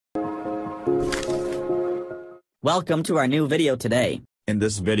Welcome to our new video today. In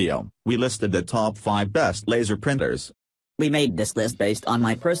this video, we listed the top 5 best laser printers. We made this list based on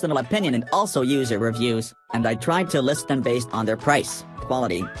my personal opinion and also user reviews, and I tried to list them based on their price,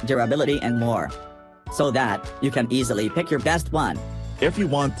 quality, durability and more, so that you can easily pick your best one. If you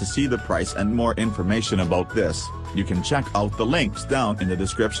want to see the price and more information about this, you can check out the links down in the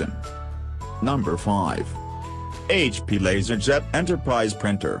description. Number 5. HP LaserJet Enterprise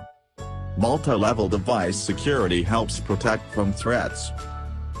Printer. Multi-level device security helps protect from threats.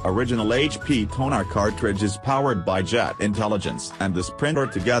 Original HP toner cartridge is powered by Jet Intelligence and this printer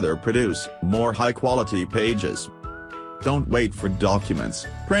together produce more high-quality pages. Don't wait for documents,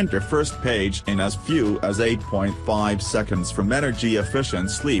 print your first page in as few as 8.5 seconds from energy-efficient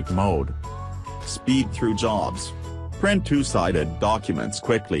sleep mode. Speed through jobs. Print two-sided documents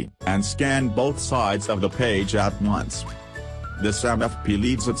quickly, and scan both sides of the page at once. This MFP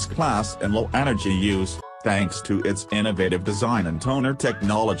leads its class in low energy use, thanks to its innovative design and toner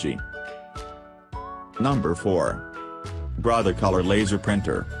technology. Number 4. Brother Color Laser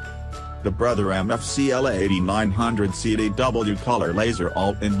Printer. The Brother MFC LA8900 CDW Color Laser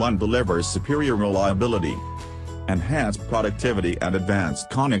All-in-One delivers superior reliability, enhanced productivity and advanced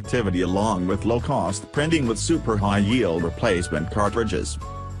connectivity along with low-cost printing with super high-yield replacement cartridges.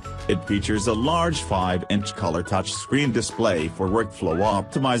 It features a large 5-inch color touchscreen display for workflow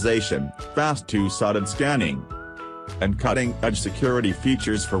optimization, fast two-sided scanning, and cutting-edge security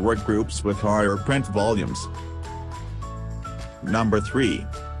features for workgroups with higher print volumes. Number 3.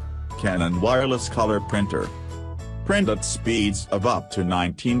 Canon Wireless Color Printer. Print at speeds of up to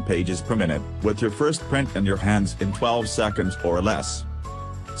 19 pages per minute, with your first print in your hands in 12 seconds or less.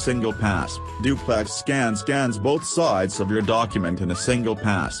 Single pass, duplex scan scans both sides of your document in a single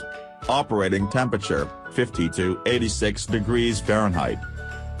pass. Operating temperature, 50 to 86 degrees Fahrenheit.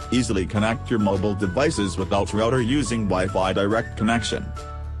 Easily connect your mobile devices without router using Wi-Fi direct connection.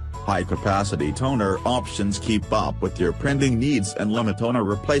 High-capacity toner options keep up with your printing needs and limit toner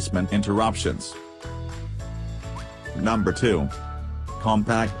replacement interruptions. Number 2.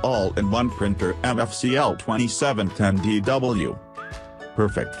 Compact All-in-One Printer MFC L2710DW.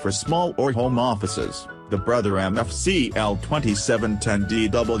 Perfect for small or home offices, the Brother MFC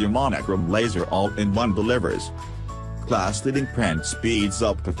L2710DW monochrome laser all-in-one delivers class-leading print speeds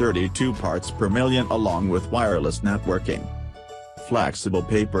up to 32 parts per million along with wireless networking. Flexible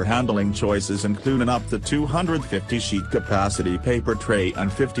paper handling choices include an up to 250-sheet capacity paper tray and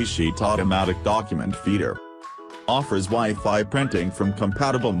 50-sheet automatic document feeder. Offers Wi-Fi printing from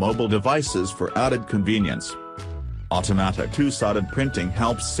compatible mobile devices for added convenience. Automatic two-sided printing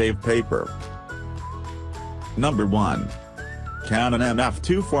helps save paper. Number 1. Canon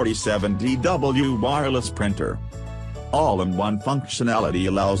MF247DW Wireless Printer. All-in-one functionality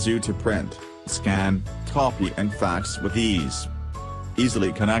allows you to print, scan, copy and fax with ease.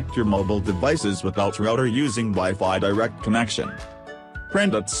 Easily connect your mobile devices without router using Wi-Fi direct connection.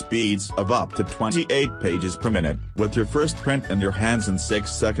 Print at speeds of up to 28 pages per minute, with your first print in your hands in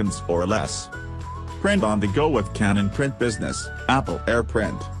 6 seconds or less. Print on the go with Canon Print Business, Apple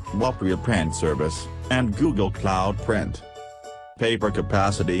AirPrint, Wapria Print Service, and Google Cloud Print. Paper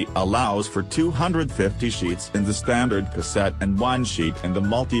capacity allows for 250 sheets in the standard cassette and 1 sheet in the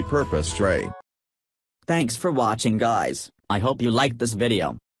multi-purpose tray. Thanks for watching guys, I hope you liked this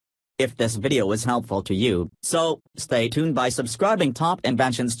video. If this video was helpful to you, so stay tuned by subscribing Top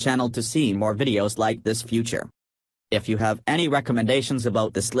Inventions channel to see more videos like this future. If you have any recommendations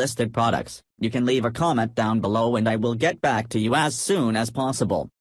about this listed products, you can leave a comment down below and I will get back to you as soon as possible.